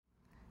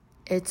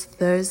It's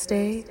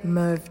Thursday,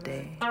 Murve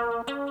Day.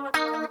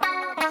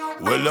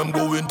 Well, I'm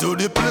going to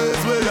the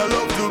place where I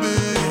love to be.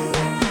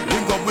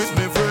 Link up with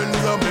my friends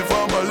and my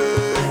family.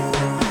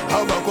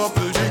 Have a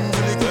couple drinks,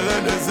 little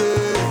Hennessy.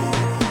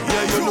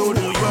 Yeah, you know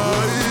the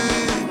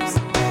vibes.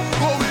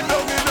 Going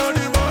down in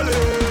the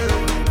valley.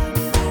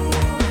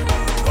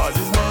 Cause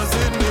it's mass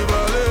in the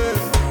valley.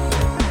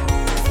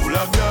 Full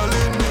of girl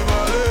in the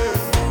valley.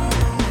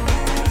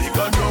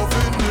 Liquor enough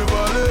in the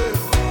valley.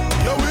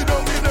 Yeah, we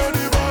down in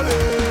the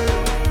valley.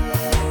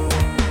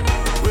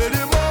 Where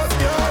the mass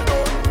can't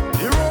done,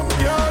 the rum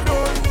can't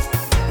done.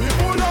 We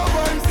full of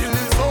vibes till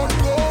the sun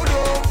go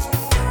down.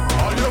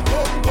 All you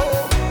come.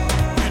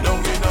 We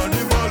down in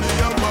the valley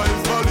of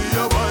vibes, valley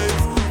of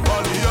vibes,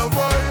 valley of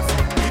vibes.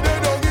 We dey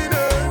down in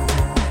it.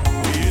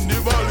 We in the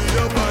valley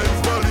of vibes,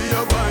 valley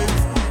of vibes,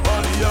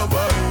 valley of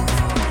vibes.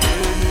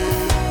 Yeah,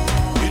 yeah.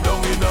 We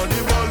down in the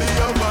valley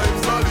of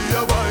vibes, valley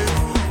of vibes,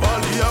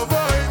 valley of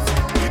vibes.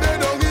 We dey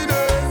down in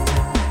it.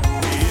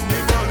 We in the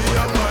valley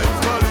of vibes,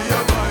 valley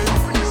of vibes,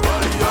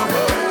 valley of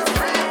vibes.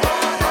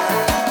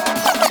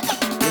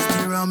 It's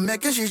the rum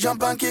making she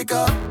jump and kick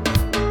up.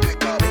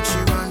 Make she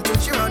run till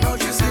she run out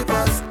she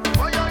slippers.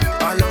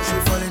 Although she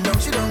falling down,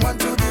 she don't want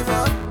to give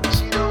up.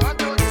 It's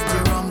the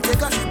rum take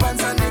her she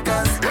pants and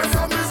knickers. When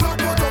some is up,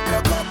 put up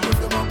your cup, put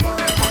them up,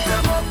 put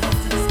them up to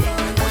the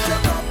sky. Push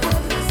your cup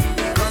up,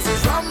 cause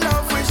it's rum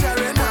love we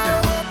sharing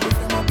now. Put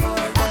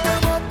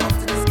them up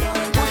to the sky.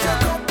 Push your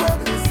cup up,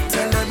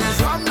 tell them it's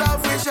rum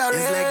love we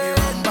sharing. It's like the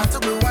rum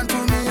battle we want 2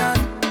 million.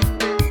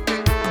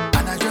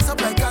 And I dress up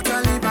like a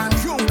Taliban.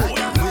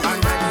 And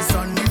when the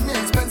sun give me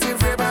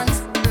expensive ribbons.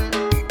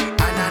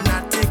 And I'm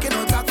not taking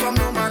no talk from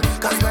no man.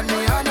 Cause when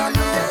me hand on me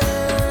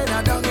head,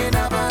 I down in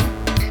a van.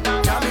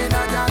 Jam in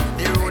a jam,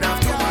 the road have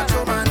too much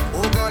woman.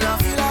 Oh God, I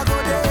feel I go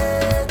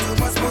there, too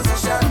much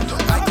position.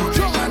 I go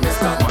drink and this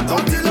time,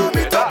 don't tell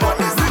me top on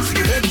this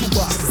actually head to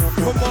back.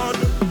 Come on,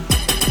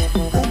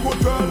 who could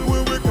tell we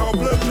can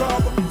play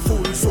job?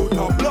 Full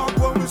Soca block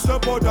when we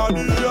step out of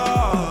the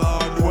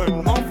yard. When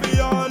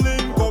mafia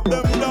link up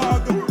them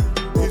dog,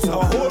 it's a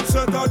whole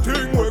set of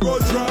thing we go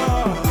try.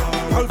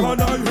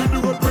 Galvana in the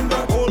road, bring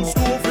that old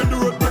stove in the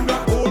road, bring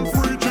that old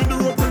fridge in the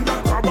road, bring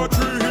that rubber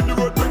tree in the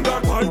road, bring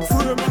that pipe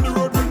frame in the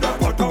road, bring that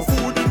pot of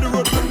food in the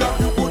road, bring that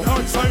good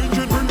hand sign,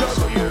 bring that.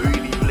 So you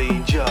really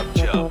play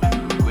job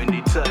when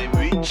the time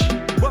reach.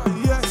 But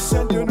yes,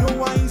 and you know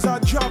why he's a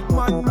job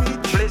man,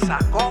 Mitch. Place a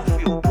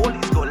curfew,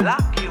 police go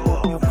lock you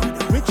up.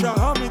 Mitch a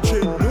hammy,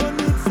 no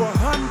need for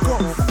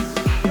handcuff.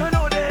 You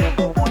know they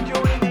go put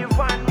you in the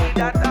van with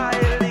that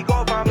aisle, the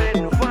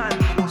government van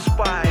to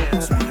spy.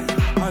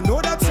 I know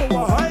that's so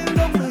high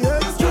on the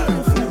head to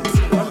the foot.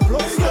 And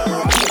plus the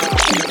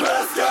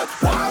let's get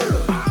wild.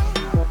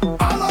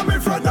 All of me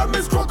friend them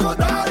is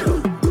crocodile.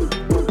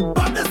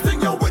 But this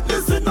thing you're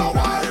witnessing a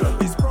while.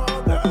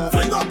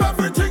 Fling up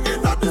everything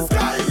in the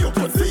sky. You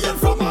can see it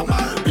from a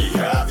mile.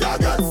 Behavior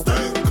gets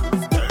stink.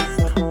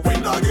 We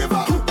don't give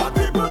up what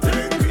people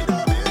think.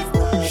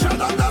 Shut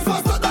down that's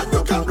faster than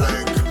you can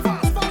blink.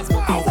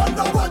 I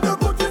wonder what they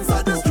put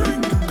inside this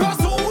drink. Cause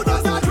soon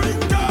as I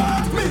drink it,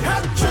 me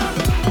head chip,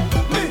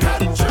 me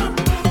head chip,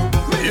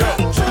 me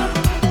head chip,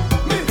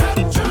 me head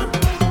chip.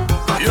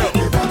 I take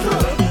the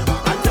bottle,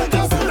 I take a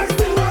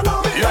selecting one of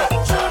me head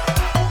chip.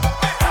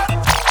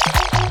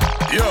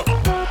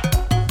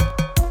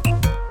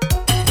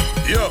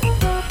 Yo,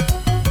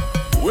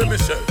 where me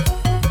say?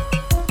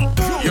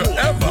 You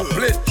ever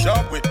play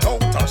job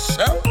without a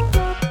shell?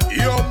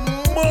 Your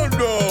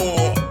mother.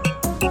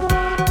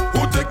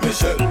 Who take me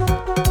shell?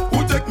 Who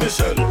take me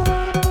shell?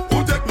 Who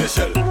take me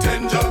shell?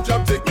 10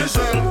 job take me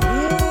shell.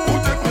 Who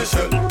take me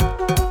shell?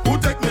 Who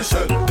take me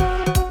shell?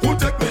 Who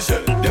take me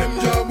shell? Them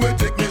job will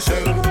take me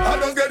shell. I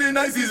don't get the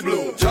nicest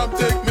blow. Job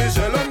take me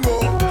shell and go.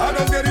 I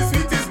don't get the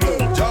sweetest blow.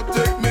 Job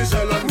take me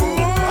shell and go.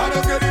 I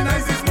don't get the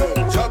nicest blow.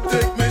 Job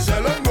take me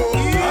shell and go.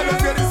 I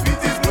don't get the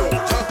sweetest blow.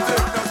 Job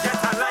take me Get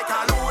on like a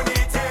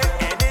lunatic.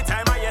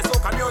 Anytime I hear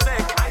soca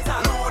music, I's a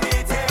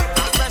lunatic.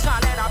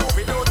 Especially in a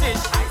movie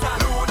notice, I's a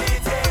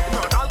lunatic.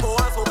 Not all go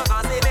on soca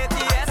 'cause they make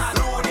it, yes, a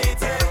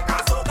lunatic.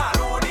 'Cause soca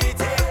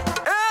lunatic.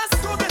 Yes,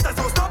 go get us,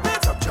 so stop it,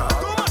 chop chop.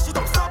 Go mash it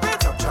up, stop it,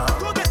 chop chop.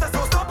 Go get us,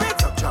 so stop it,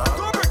 chop chop.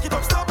 Go break it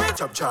up, stop it,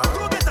 chop chop.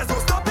 Go get us, so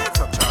stop it,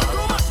 chop chop.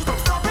 Go mash it up,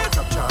 stop it,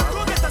 chop chop.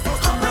 Go get us, so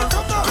stop it,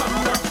 chop chop.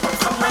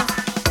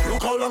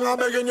 Look how long I'm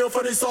begging you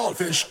for the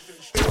saltfish.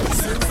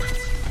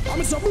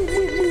 I'm so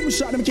boom,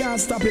 shot them can't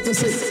stop it to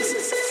see. We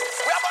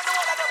have on the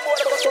one of them boy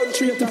that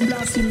country and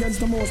blasting against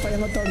the most I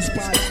ever done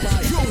spy.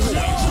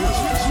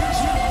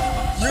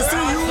 You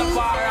see you?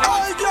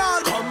 Oh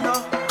God! Come now,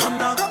 come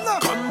now, come now,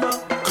 come now,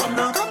 come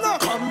now, come now,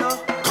 come now,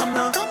 come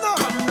now, come now,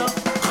 come now,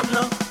 come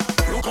now.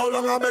 Look how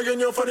long I'm begging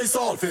you for the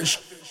saltfish.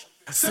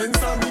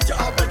 Since I meet you,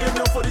 I'm begging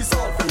you for the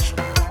saltfish.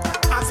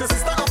 Ask your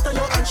sister after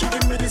you and she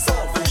give me the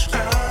saltfish.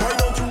 Why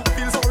don't you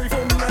feel sorry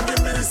for me and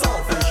give me the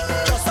saltfish?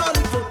 Just a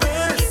little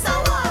piece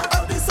of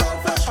the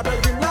saltfish. I'm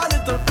begging a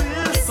little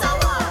piece of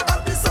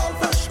the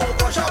saltfish. Oh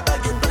gosh, I'm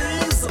begging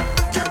please,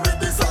 give me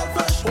the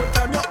saltfish. One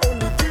time you're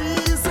only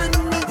teasing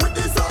me with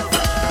the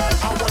saltfish.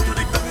 I want you to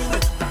dig down in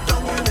it,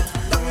 down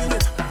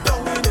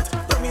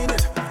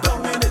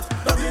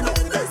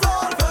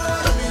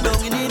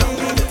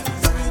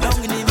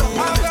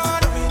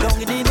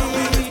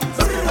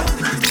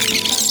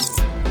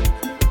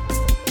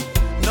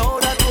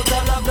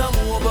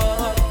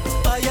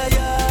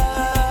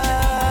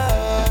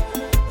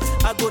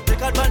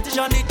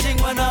position the thing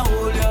when I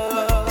hold you.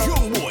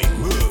 Young boy,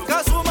 move.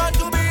 Cause woman,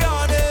 to be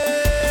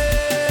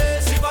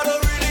honest, if I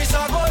don't release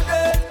a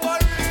golden,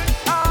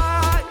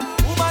 aye.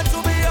 Woman, to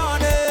be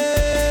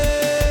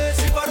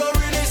honest, if I don't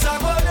release a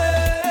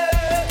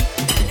golden,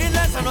 in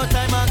less than no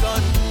time I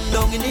gone.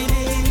 Down in the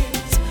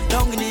knees,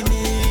 down in the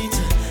meat,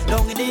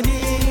 down in the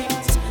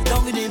knees,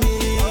 down in the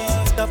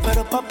meat. Stop for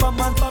the papa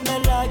man,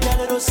 Pamela, girl,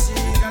 let us see.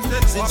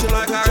 Since you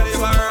like a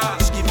river,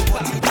 give me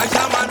what you I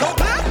jam and up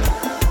there.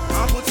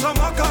 I put some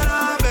walk on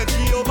her,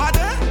 Becky over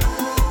there.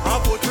 I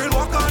put real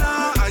walk on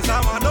her, I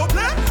jam and up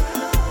there.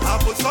 I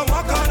put some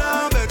walk on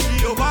her,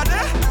 Becky over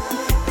there.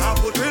 I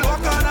put real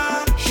walk on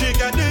her. She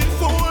getting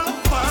full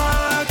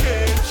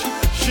package.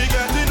 She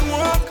getting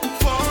work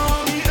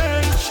from the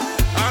edge.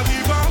 I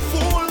give her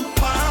full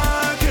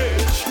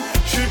package.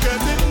 She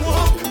getting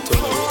work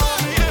from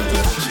the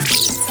edge.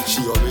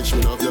 She always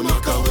should have the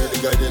maca way. The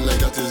guiding like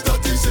that is that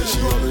he say.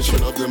 She always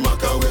should have the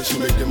maca way. She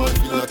make the man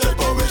feel a type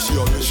of way. She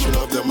always should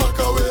have the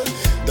maca way.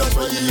 That's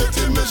why he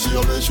hate me. She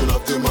always should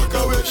have the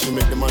maca way. She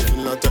make the man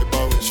feel a type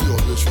of way. She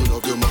always should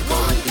have the maca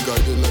way. The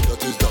guiding like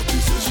that is that he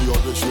say. She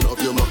always should have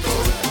the maca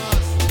way.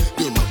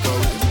 The maca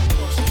way.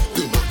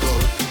 The maca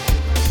way.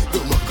 The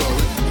maca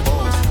way.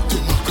 The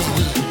maca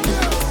way.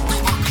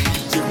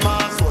 The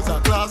mask was a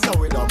class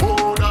with a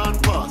modern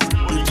pass.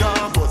 The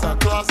job was a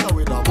class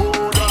with a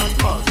modern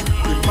pass.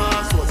 The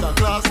mask was a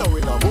class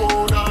with a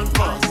modern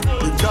pass.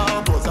 The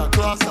job was a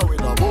class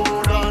with a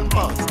modern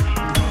pass.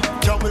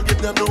 Jam will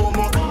give them the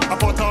homework. I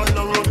put all in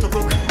a room to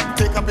cook.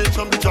 Take a page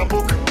from the jam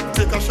book.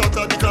 Take a shot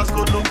at the class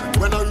good look.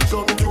 When I reach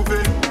on the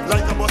Juve,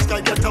 like a bus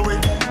guy get away.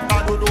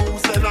 I don't know who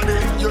said a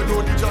name. You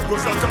know the job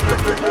goes out.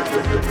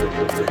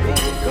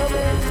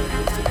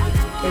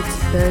 It's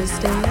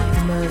Thursday,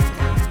 Murve.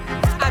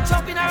 I'm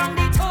jumping around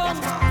the tongue.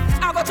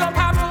 I go jump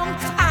around.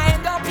 I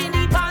end up in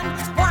the pan.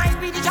 Wine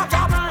with the chop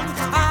man.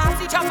 I have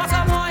the chop for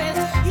some oil.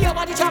 Your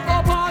body chop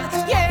go ball.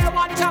 Yeah, your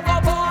body chop go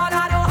ball.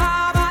 I don't have.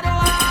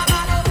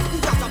 You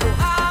just go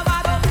have.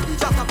 You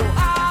just go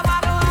have. I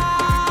don't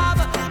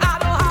have.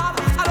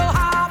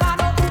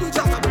 You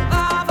just go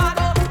have.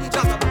 You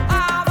just go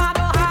have. I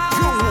don't have.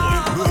 Young boy,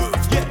 move.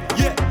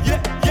 Yeah.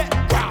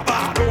 Grab,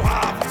 I don't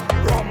have.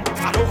 Rum,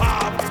 I don't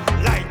have.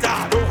 Light, I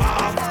don't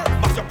have.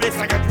 Mash your place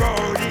like a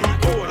rowdy.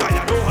 Oh,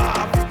 I don't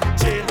have.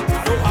 Chill,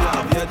 I don't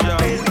have. Bill, I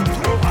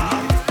don't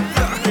have.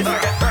 Place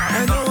like a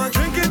I know I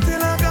drink it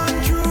till I gone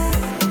through,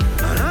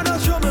 and I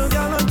don't show my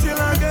girl until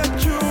I get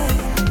through.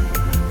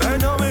 I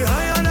know me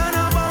higher than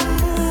a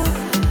bamboo,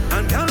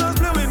 and girl just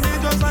play with me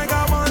just like I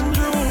want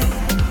to.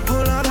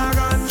 Oh Lord, I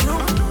gone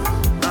through.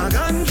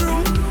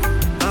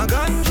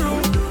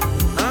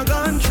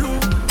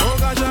 Oh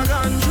gosh, I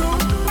gone through.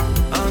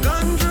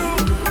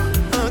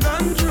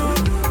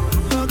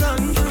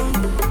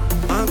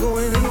 I go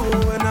in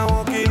low when I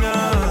walk in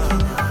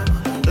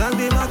like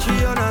the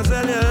Matriona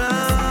cellular.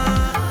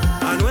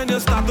 And when you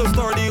start to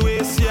store the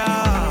waste,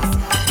 yeah,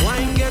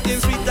 wine getting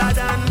sweeter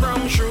than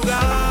brown sugar.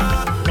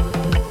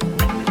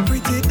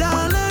 Pretty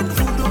darling,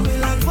 food on me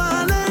like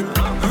violin.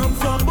 I'm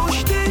from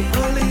Bush Tea,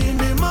 early in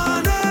the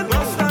morning.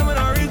 Most time when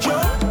I reach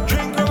up,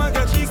 drink rum and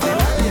get cheeky.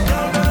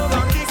 Girl, bend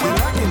over, kick it.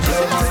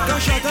 Take a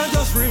shot and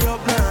just free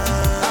up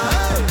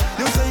now.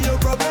 You say your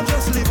problem,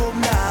 just leave them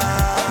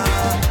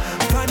now.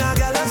 Find a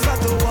girl and start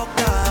to walk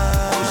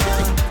down.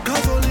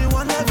 Cause only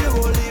one of you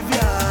will leave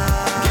ya.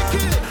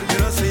 You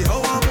don't see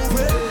how I move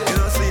it. You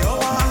don't see how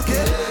I hack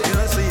it. You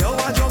don't see how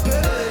I jump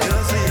it. You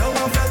don't see how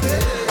I felt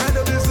it. And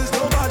the business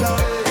no matter.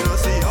 You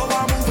don't see how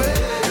I move it.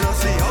 You don't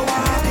see how I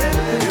hack it.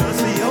 You don't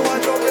see how I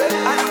jump it.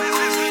 And the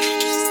business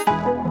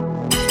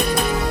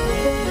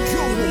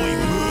Young boy,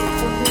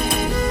 move.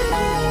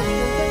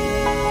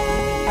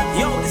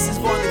 Yo, this is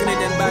Vaughn, the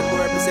Canadian bad boy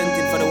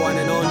representing for the one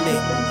and only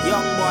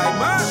Young Boy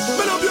Murve.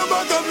 Bend up your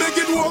back and make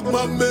it walk,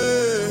 my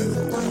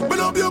man.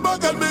 Bend up your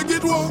back and make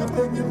it walk.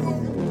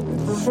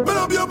 Bend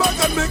up your back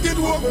and make it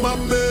walk, my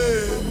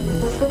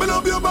man. Bend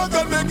up your back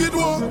and make it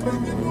walk.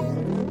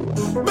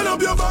 Bend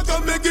up your back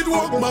and make it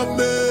walk, my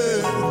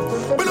man.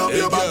 Bend up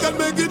your back and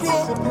make it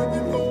walk.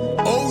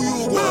 Oh,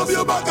 you bend up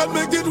your back and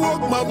make it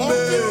walk, my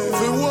man.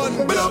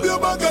 Bend up your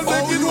back and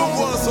make it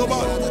walk. So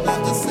bad.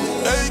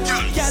 Hey,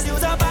 girl. girl,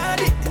 you's a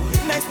body,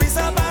 nice piece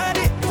of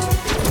body.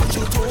 Put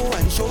you toe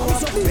and show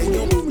up. When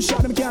you Boom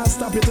shot, them can't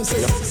stop it to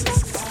say.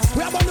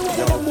 We have on the one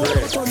of them more of the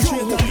country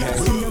and the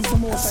Indians the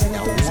most.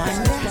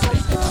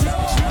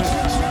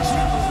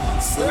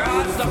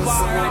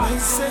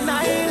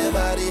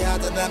 Everybody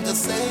out of them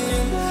just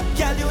saying.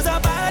 girl, you's a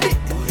body,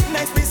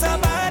 nice piece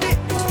of body.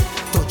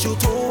 Touch your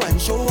toe and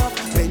show up.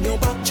 When you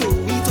back to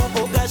it up,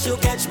 oh gosh, you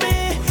catch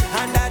me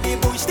under the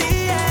bush, the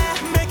air.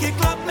 Make it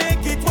clap,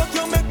 make it work.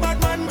 You make bad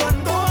man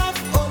run go off.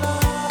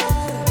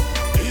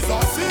 It's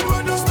a sin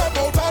when you step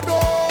out a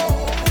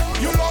door.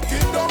 You lock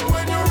it down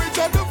when you reach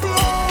at the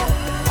floor.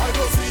 I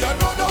don't see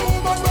another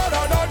woman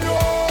better than you.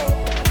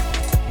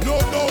 No,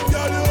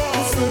 girl, you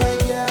have it.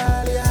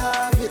 Girl, you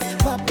have it.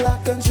 Pop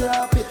lock and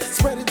drop it.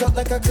 Spread it out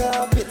like a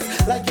carpet.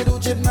 Like you do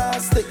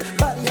gymnastic.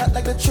 Body hot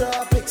like the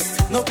tropics.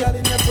 No girl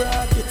in your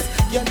bracket.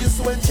 Girl, you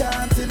so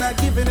enchanting. I'm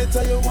giving it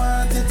how you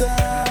want it.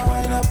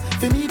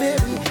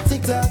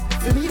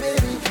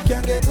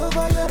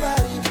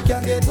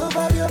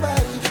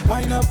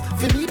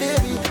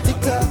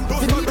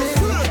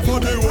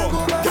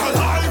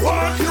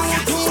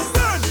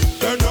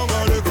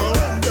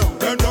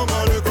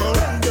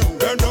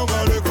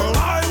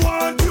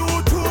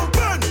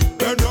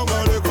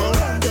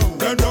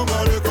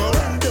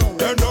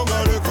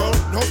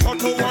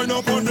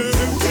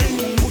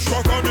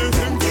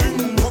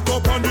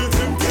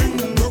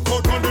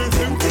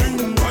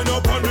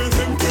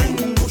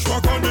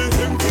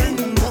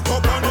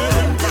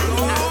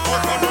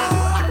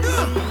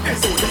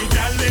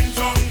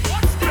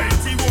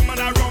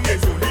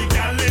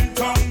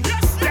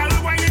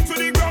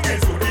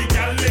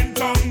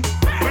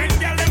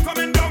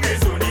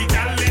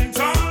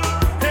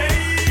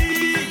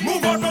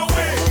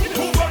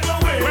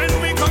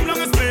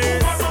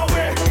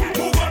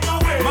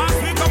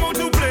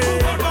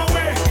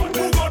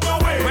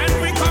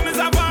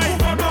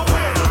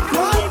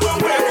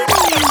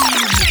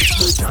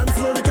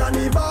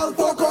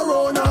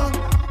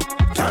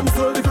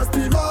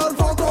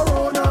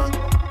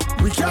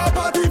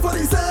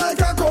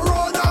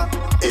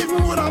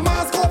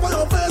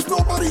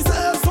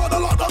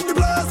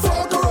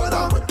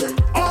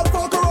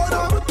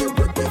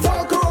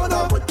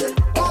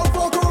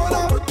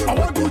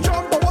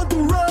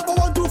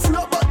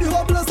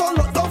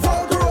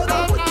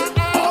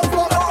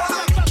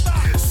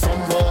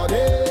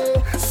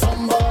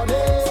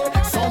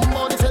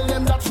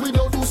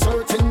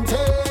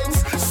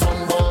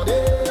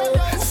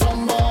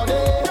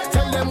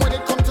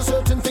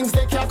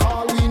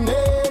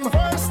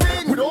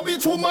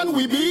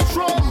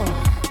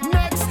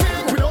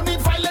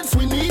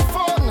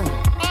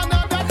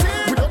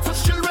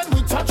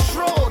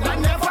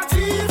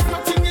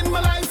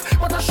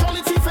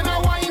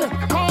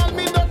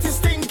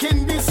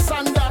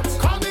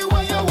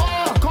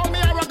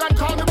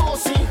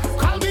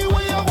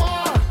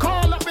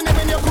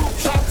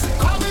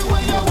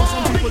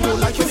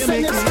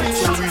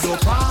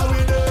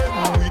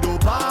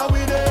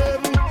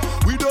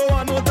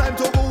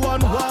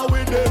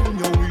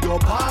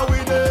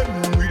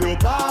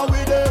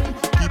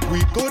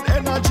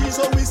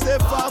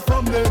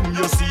 from them,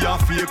 you see a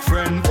fake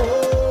friend.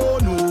 Oh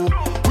no,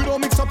 we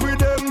don't mix up with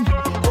them.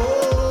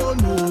 Oh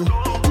no,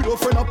 we don't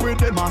friend up with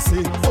them. I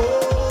say,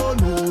 oh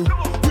no,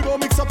 we don't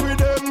mix up with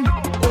them.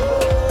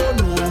 Oh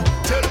no,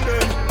 tell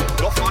them,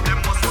 love for them.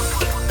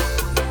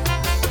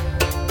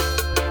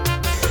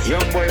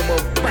 Young boy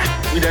Murve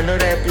back with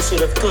another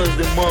episode of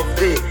Thursday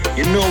Murve.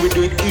 You know we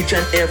do it each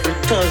and every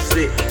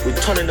Thursday. We're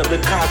turning up the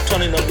car,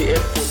 turning up the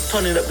airport,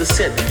 turning up the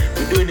set.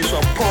 We're doing this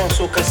one power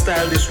soca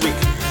style this week.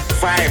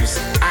 Vibes,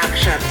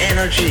 action,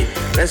 energy.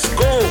 Let's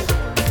go.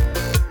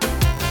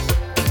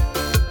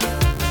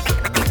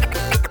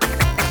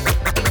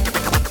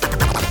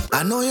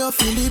 I know you're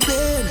feeling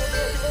pain.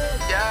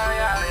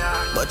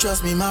 But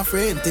trust me, my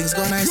friend, things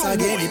go nice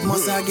again, it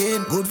must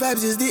again. Good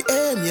vibes is the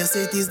aim, yes,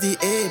 it is the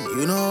aim.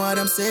 You know what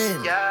I'm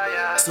saying?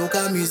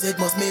 Soca music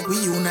must make we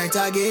unite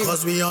again.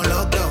 Cause we on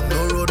lockdown,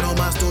 no road, no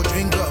mask to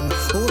drink rum.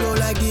 Who don't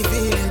like the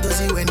feeling to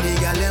see when the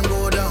gal them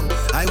go down?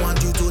 I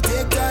want you to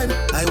take time,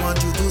 I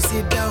want you to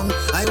sit down.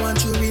 I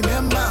want you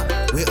remember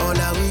where all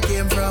that we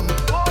came from.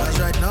 Cause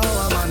right now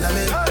I'm under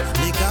me,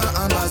 liquor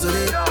and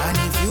bazooka. And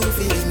if you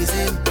feeling the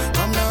same,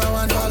 come now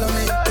and follow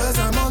me. Cause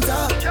I'm on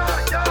top,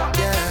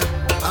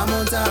 yeah, I'm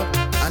on top.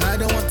 And I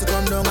don't want to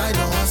come down, I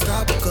don't want to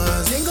stop.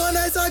 Cause things go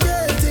nice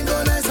again, things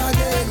go nice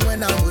again.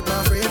 When I'm with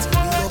my friends, we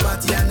go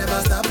party and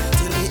never stop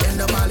till we end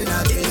up all in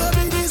a game. It could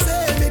be the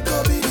same, it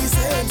could be the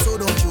same. So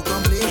don't you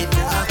complain.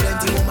 Have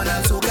plenty woman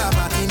and soca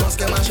party must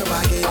come and shop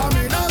again. I'm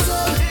in a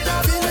zone,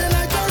 feeling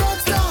like a rock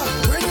star.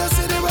 When you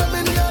see the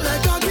women, you're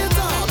like a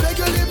guitar. Beg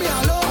you leave me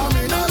alone. I'm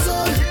in a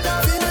zone,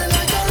 feeling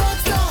like a rock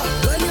star.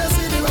 When you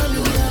see the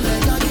women, you're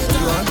like a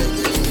guitar. Beg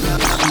you leave me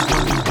alone.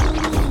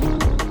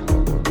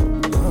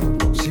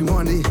 She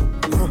want it.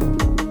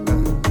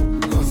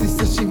 She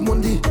said she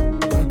want it.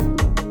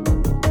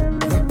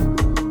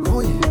 Oh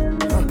yeah.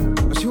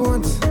 What she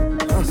wants?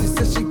 She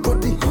said she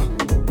got it.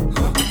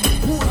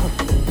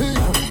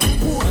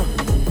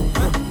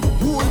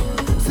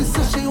 She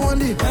said she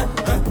want it.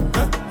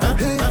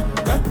 Hey.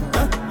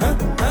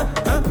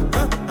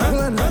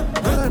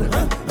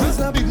 This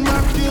a Big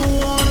Mac you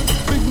want,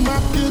 Big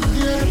Mac you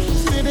get.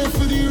 Stay there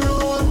for the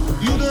road.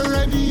 You the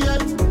ready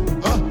yet?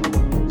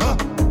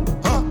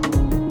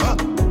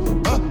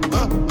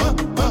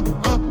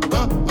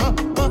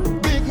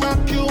 Big Mac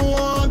you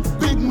want,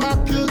 Big Mac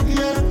you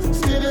get.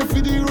 Stay there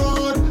for the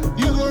road.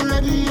 You go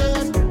ready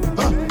yet?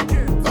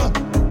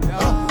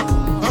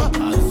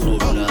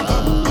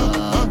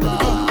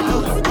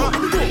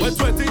 When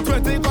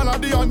 2020 gonna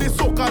be on the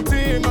soca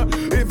team.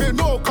 If you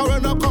know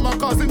Corona come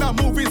across in a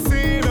movie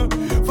scene.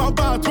 From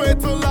Pathway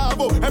to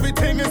Labo,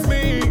 everything is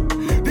me.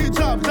 The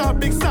job,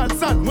 big sun,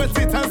 wet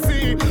it and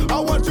see. I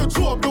want you to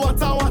throw up the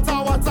water.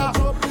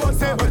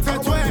 Say when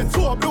 2020,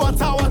 throw up the water.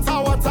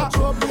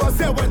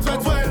 Say when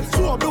 2020,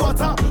 throw up the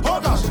water. Oh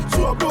gosh,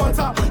 throw up the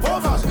water. Oh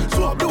gosh,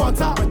 throw up the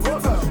water.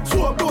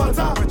 Throw up the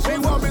water. She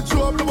want me to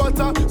throw up the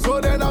water, so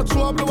then I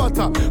throw up the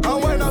water.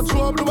 And when I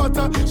throw up the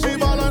water, she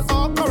ballin'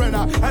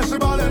 Corona, and she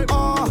ballin'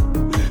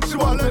 she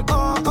ballin'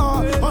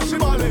 she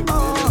ballin'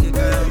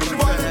 she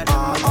ballin'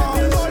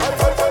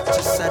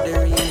 Just had the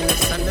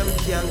realness and them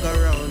can't go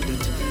around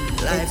it.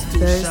 Life's too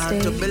short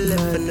to be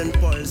living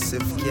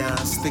impulsive. Can't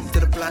stick to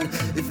the plan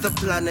if the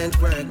plan ain't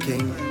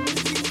working.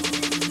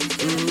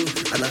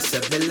 And I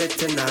said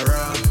billet in a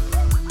raw.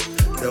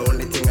 The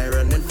only thing I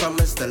running from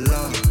is the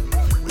law.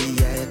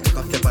 Yeah, take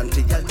off your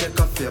panty, girl, take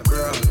off your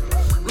bra.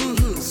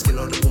 Skin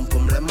on the boom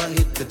boom, let me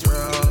hit the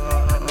draw.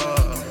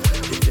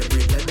 If you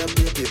breathe, let the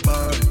baby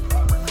born.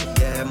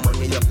 Yeah,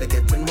 money up, they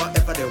getting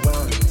whatever they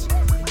want.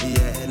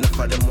 Yeah, enough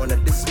of them wanna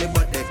diss me,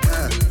 but they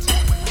can't.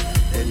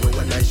 They know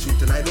when I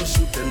shoot and I don't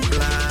shoot in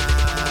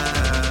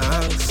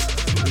blanks.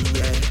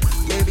 Yeah,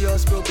 maybe I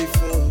was broke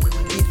before,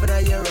 even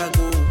a year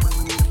ago.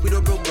 We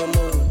don't broke no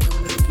more,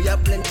 we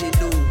have plenty to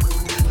do.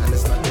 And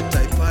it's not the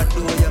type of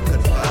do you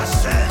could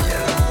pass.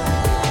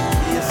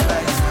 Yes,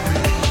 nice.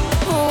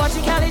 What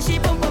she call it, she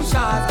boom boom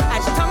shot.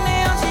 And she tongue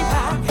me on she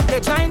pack.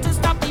 They're trying to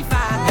stop the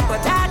fight,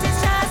 but that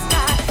is just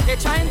that. They're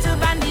trying to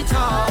ban it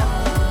all.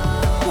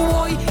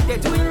 Boy, they're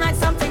doing like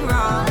something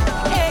wrong.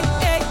 Hey,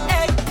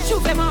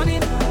 shoot them on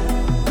it.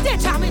 They're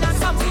jamming on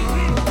something.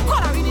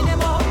 Coloring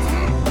them out.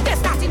 They're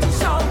starting to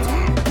shout.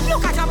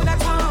 Look at them with that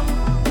tongue.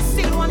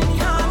 Still one in the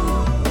hand.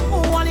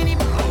 One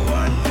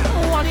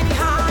in the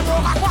hand.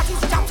 Oh, what is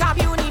the chop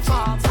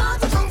uniform?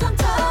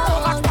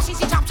 Oh, what is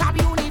the chop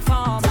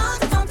uniform?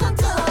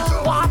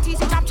 What is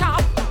the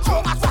chop?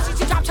 Oh, what is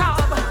the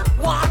chop?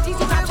 What is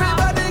the chop?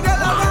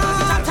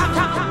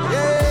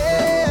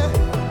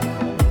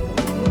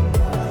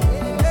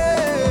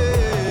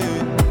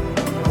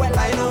 Well,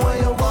 I know what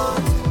you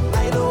want.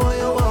 I know what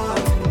you want.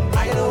 I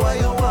know what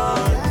you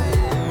want.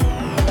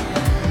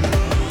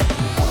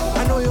 I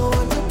know you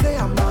want to play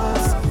a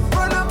mass.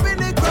 Run up in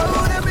the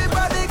crowd,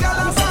 everybody got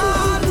a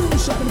sound.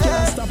 Shut them,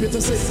 can't stop you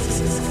to say.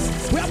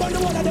 We are about the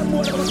one of them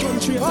more than the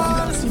country. If you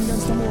got seen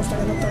against the most, I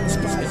have a ton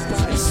spy.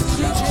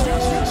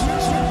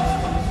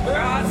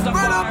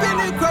 Run up in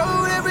the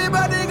crowd,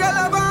 everybody got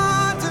a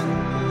band.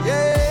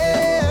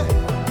 Yeah.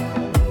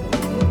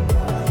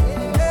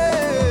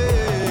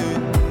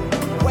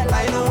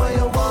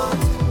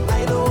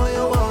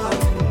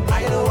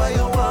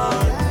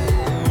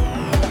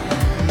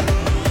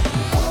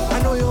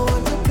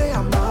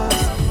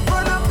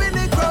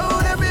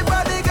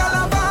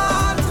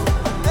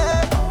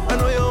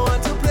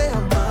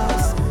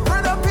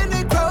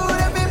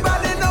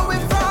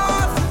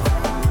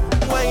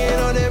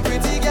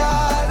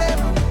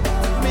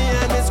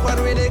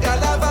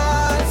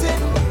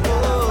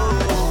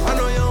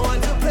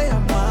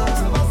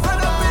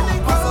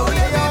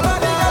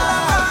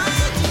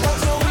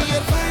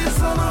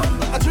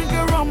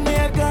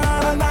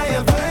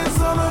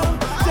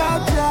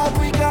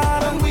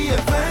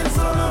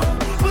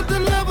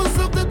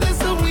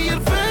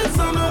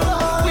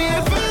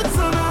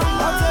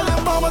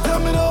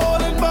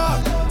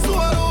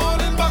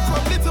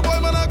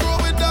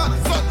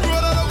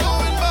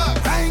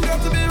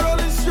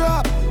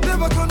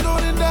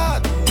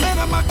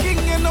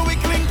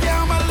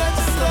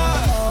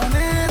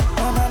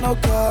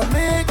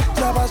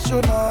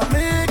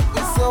 gastronomic.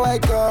 It's so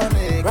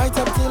iconic. Right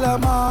up till the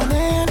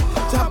morning.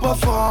 Top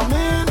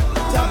performing.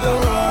 Top the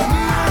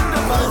running. The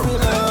boys we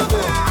love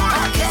it.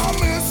 I can't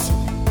miss.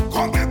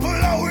 Come people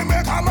now we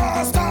make a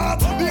mass start.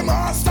 The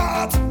mass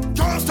start.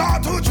 Just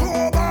start to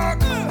throw back.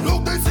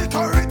 Look the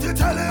security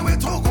telling me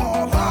to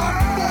go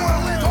back. When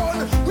we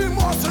done, we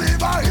must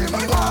leave a him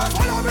back.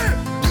 Follow me.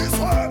 This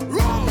way,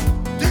 rum.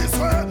 This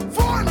way,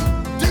 fun.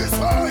 This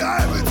way,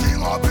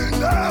 everything up in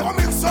there. Come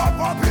mix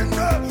up in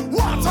there.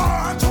 Water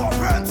and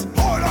torrent.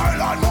 Whole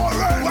island more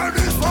rain. When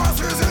this pass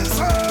is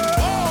insane.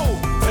 Oh,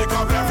 take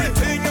up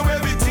everything and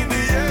wave it in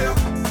the air.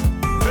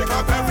 Take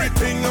up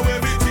everything and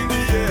wave it in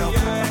the air.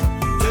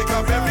 Take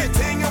up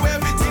everything and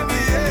wave it in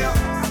the air.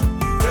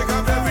 Take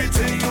up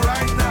everything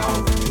right now.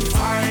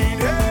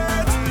 Find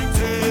it,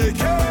 take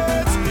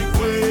it,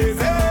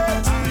 wave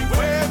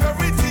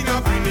everything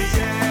up in the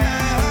air.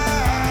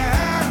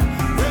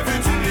 Wave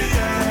it in the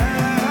air.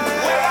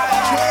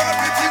 Throw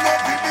everything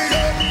up in the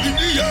air, in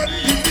the air,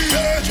 in the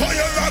air. Throw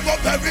your rag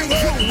up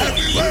everywhere,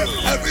 everywhere,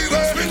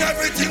 everywhere. Swing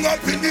everything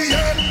up in the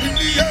air, in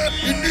the air,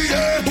 in the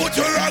air. Put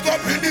your rag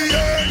up in the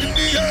air, in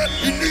the air,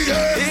 in the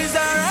air. It's a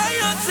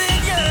riot in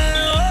here,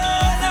 oh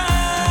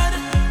Lord.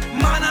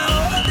 Man, I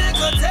hope they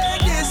could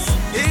take this.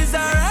 It's a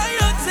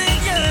riot in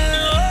here,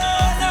 oh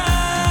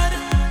Lord.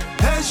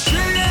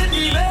 History in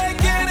the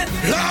making.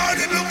 Lord,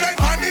 it look like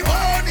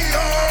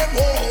pandemonium,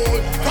 boy.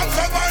 From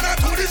Savannah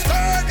to the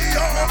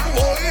stadium,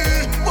 boy.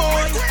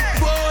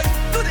 Boy,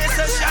 do this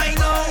a shine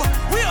now.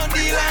 We on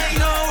the line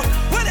now.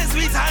 When it's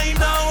we time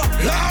now.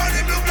 Lord,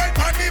 it look like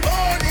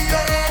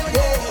pandemonium,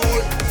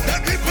 boy. The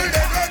people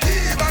they not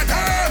give a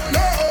damn,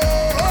 no.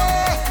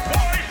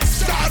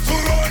 Start to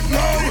run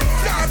now,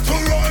 start to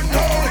run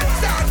now,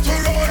 start to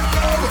run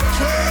now.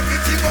 Throw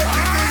everything up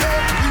in the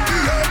air, in the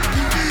air,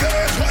 in the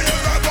air. Throw your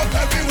rag up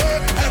everywhere,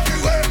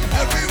 everywhere,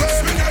 everywhere.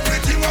 Swing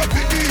everything up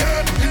in the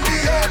air, in the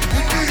air,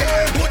 in the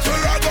air. Put your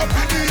rag up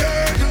in the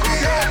air, in the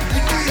air,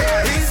 in the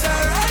air. It's a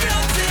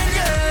riot in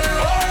here,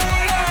 oh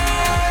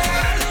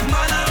Lord.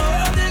 Man, I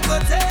hope they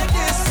could take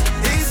this.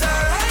 It's a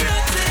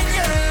riot in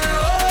here,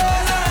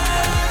 oh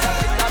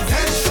Lord.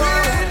 History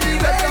in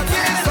the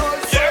making.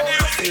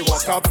 See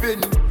what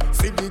happened.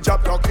 See the job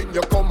talking,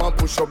 you come and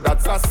push up,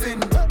 that's a sin.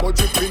 But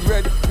you bring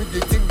red with the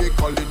thing they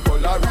call it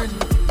coloring.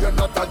 You're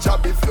not a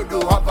job if you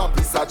don't have a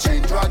piece of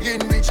chain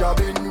dragging. We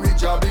jabbing, we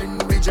jabbing,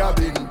 we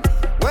jabbing.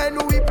 When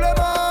we play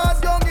mass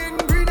down in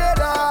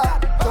Grenada,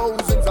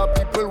 thousands of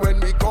people when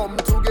we come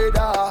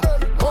together.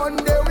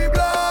 Monday we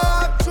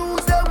black,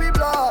 Tuesday we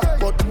black,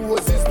 but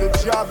Moses the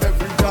job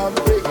every damn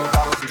day.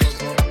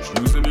 She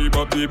using the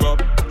bop the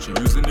bop. She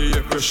using the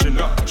air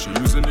freshener. She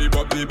using the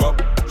bop the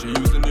bop. She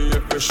using the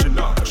air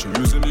freshener. She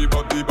using the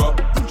bop the bop.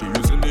 She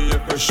using the air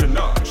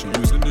freshener. She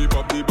using the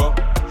bop the bop.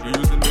 She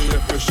using the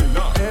air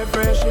freshener. Air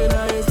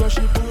freshener is what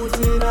she puts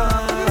in her.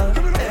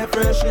 Air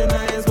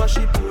freshener is what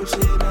she puts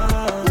in her.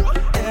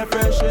 Air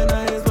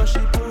freshener is what she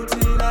puts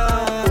in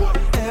her.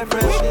 Air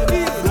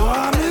freshener.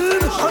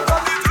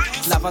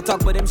 Lava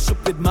talk about them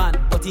stupid man,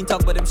 but he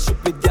talk about them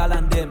stupid gal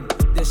and them.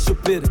 They're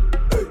stupid.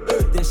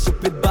 They're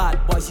stupid bad.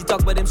 Boys, he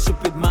talk about them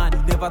stupid man.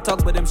 He never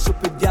talk about them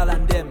stupid gal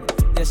and them.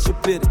 They're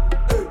stupid.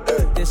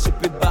 They're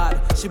stupid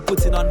bad. She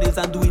putting on nails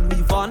and doing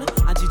me fun,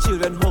 and she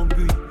children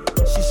hungry.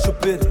 She's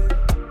stupid.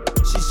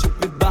 She's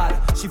stupid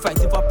bad. She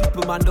fighting for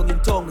people man down in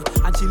tongue,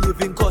 and she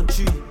live in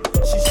country.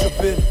 She's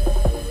stupid.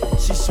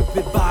 She's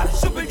stupid bad.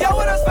 Stupid girl,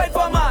 what us fight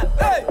for man?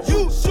 Hey,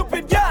 you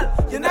stupid girl.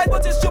 You're nice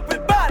but you're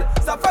stupid bad.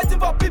 Stop fighting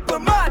for people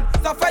man.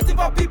 Stop fighting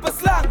for people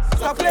slang.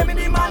 Stop claiming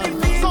the man in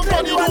being.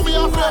 Somebody do me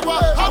a favor.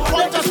 I'm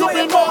quite a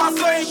stupid man.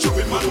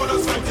 Stupid man, what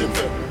us fighting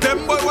for?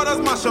 Them boy, what us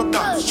mash up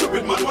dance?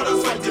 Stupid man, what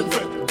us fighting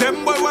for?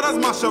 Them boy, what us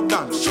mash up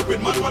dance?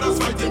 Stupid man, what us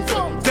fighting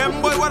for?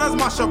 Them boy, what us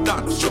mash up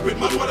dance? Stupid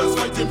man, what us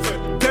fighting for?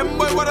 Them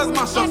boy, what us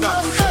mash up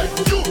dance? Hey,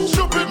 you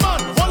stupid man,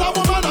 follow a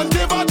woman and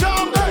give a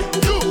jam. Hey,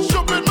 you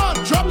stupid man,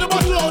 drop the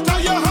bottle out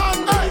of your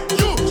hand. Hey,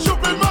 you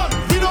stupid man,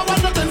 we don't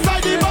want nothing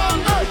inside the van.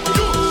 Hey,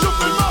 you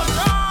stupid man,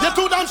 you're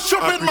too damn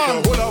stupid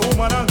man. Hold a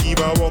woman and give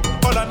her up.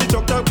 All on the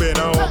talk talk be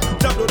now.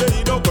 Jab no day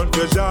in no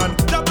confusion.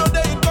 Jab no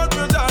day in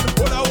confusion.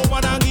 Hold a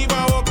woman and give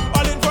her up.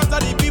 All in front of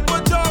the people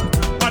jump.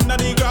 Under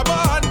the grabber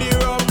and the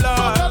rumbler.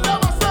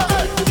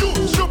 Hey, you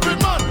stupid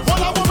man,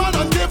 follow a woman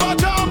and give a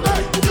jam.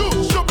 Hey,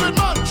 you stupid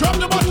man, drop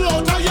the bottle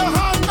out of your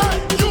hand. Hey,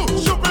 you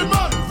stupid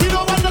man, we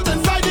don't want nothing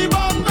inside the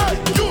van. Hey,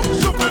 you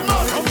stupid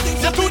man,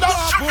 you're too damn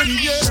stupid.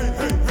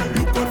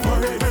 Look out for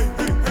it.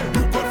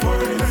 Look out for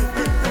it.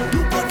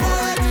 Look out for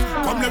it.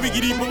 Come let me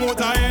give the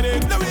promoter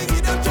headache. Let me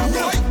give them some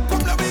boy.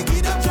 Come let me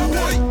give them some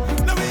boy.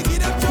 Let me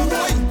give them some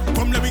boy.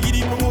 Come let me give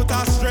the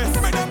promoter stress.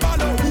 Make them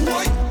ballo,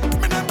 boy.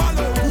 Make them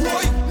ballo,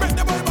 boy. Make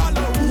them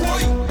ballo,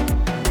 boy.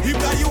 If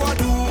that you are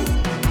do,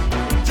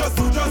 just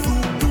do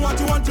what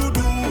you want to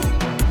do.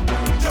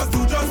 Just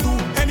do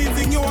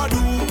anything you want to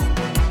do.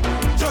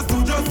 Just do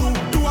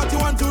what you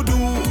want to do.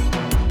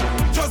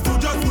 Just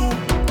do.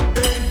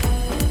 Hey.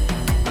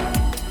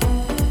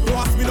 Don't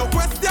ask me no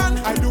question.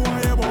 I don't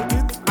worry about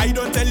it. I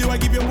don't tell you, I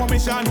give you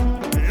permission.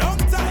 Long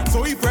time.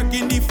 So if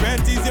wrecking the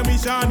fence is your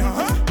mission,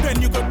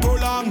 then you could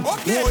prolong.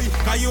 Boy,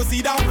 can you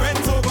see that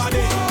fence over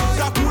there?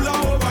 That cooler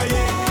over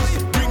here.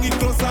 Bring it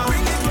closer,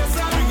 bring it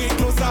closer, bring it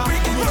closer.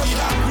 You see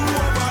that crew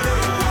over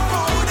there?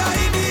 Powder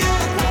in the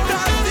air,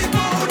 that's the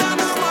powder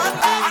now, man.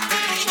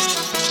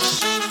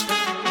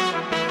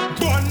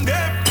 Burn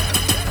them,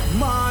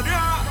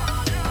 murder.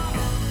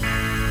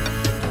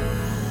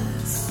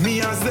 Me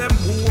as them,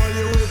 who are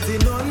you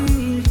waiting on?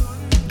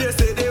 They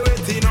say they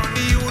waiting on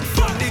the youth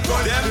from the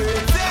country.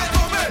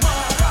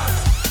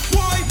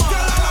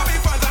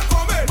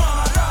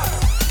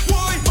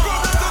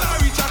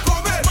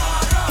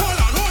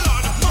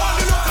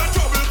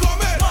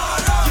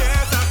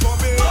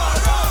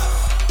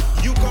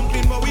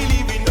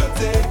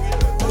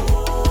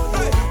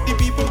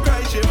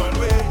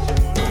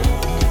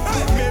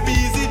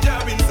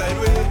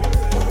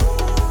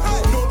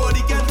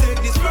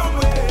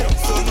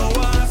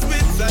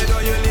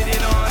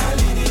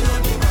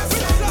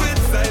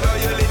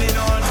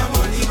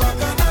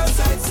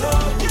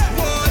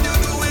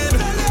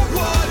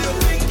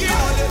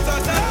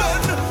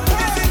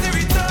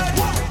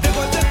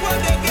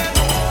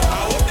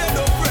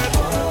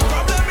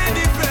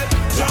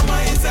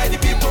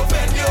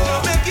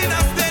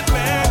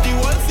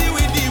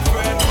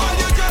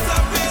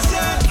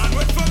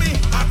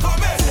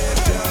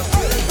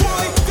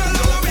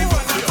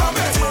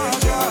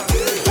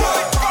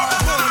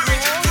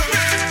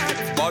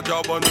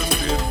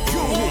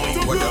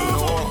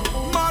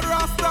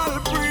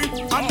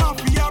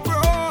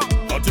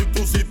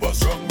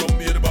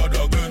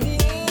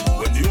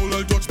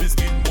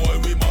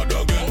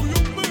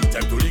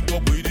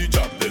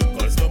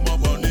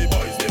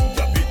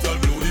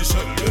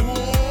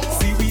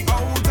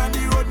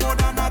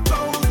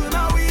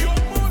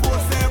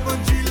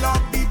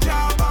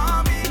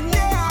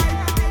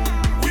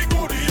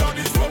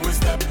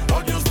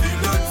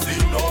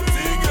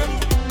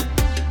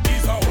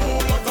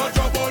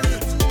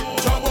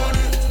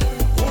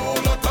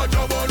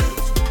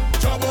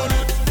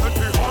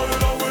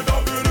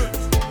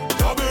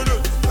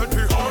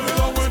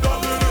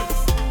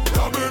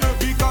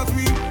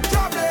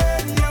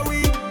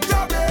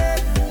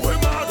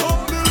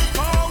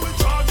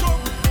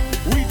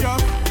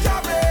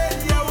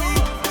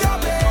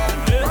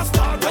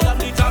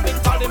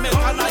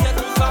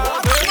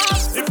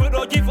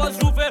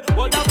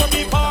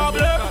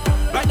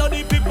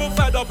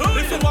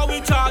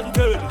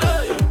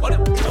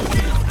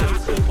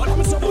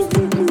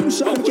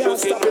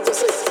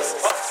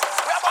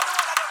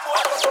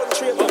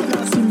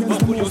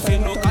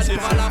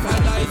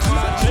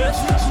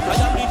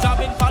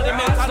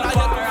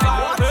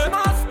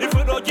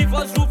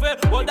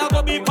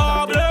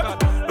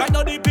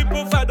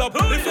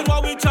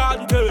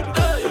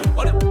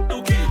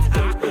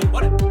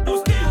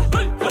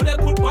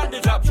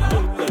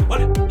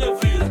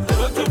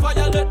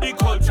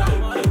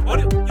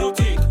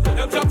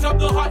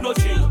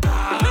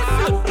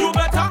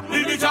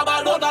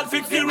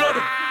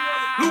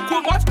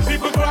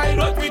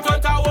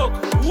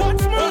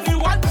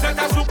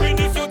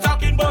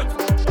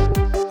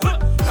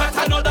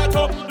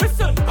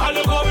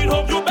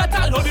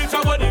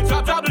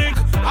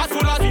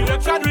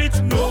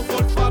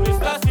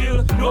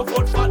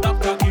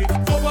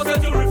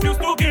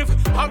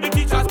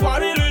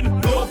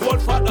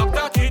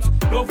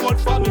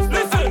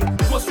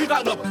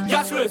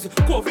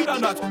 COVID or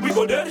not, we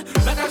go dead.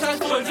 Like a chance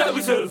to enjoy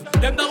ourselves.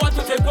 Them don't want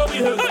to take what we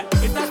heard.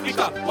 It's not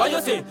speaker. What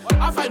you say?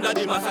 I find that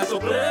the master to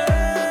play.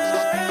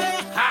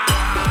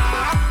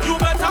 You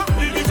better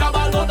leave the job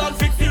alone and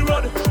fix the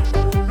road.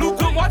 Look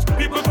too much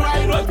people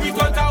crying when we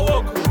don't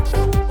walk.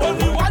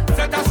 Only one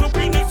set of soup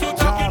in this you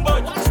talking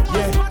about.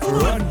 Yeah,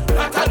 run.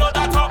 That's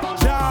another top.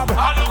 Job.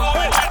 I'll go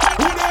away.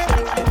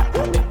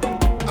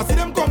 I see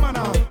them come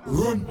now.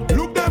 Run.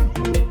 Look them.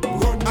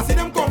 Run. I see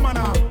them come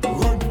now.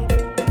 Run.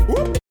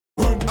 Whoop.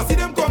 Run. I see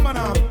them come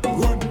now.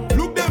 Run.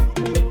 Look them.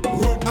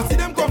 Run. I see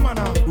them come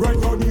now. Right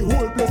now the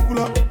whole place full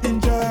of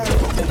injured.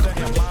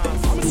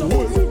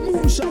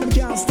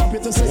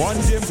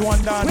 One James,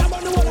 one Dan.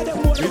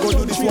 We go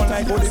do this one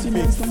like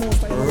Olympics.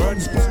 Run.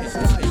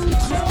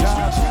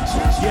 Job.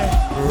 Yeah.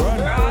 Run.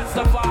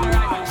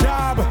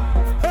 Job.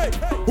 Hey.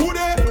 Who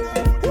they?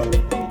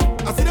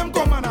 I see them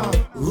come now.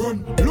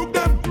 Run. Look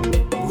them.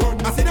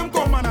 Run. I see them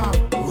come now.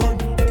 Run.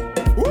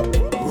 Whoop.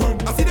 Run.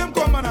 I see them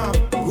come now.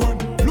 Run.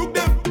 Look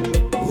them.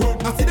 Run.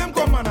 I see them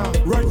come now.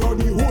 Right now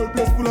the whole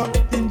place full of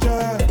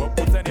injured. But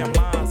put on your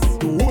mask.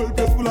 The whole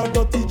place full of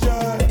dirty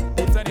jar.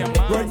 Put on your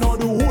mask. Right now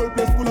the whole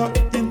place full of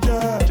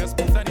injured. Just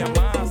put on your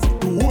mask.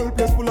 The whole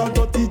place full of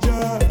dirty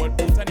jar. But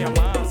put on your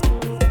mask.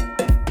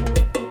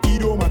 It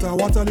don't matter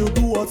what all you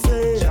do or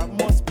say. Job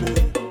must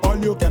play. All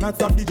you cannot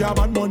stop the job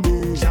on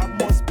Monday. Job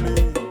must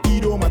play.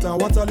 It don't matter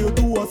what all you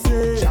do or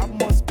say. Job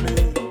must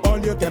play. All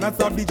you cannot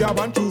stop the job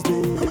on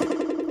Tuesday.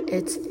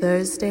 It's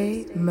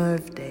Thursday,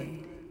 Murve Day.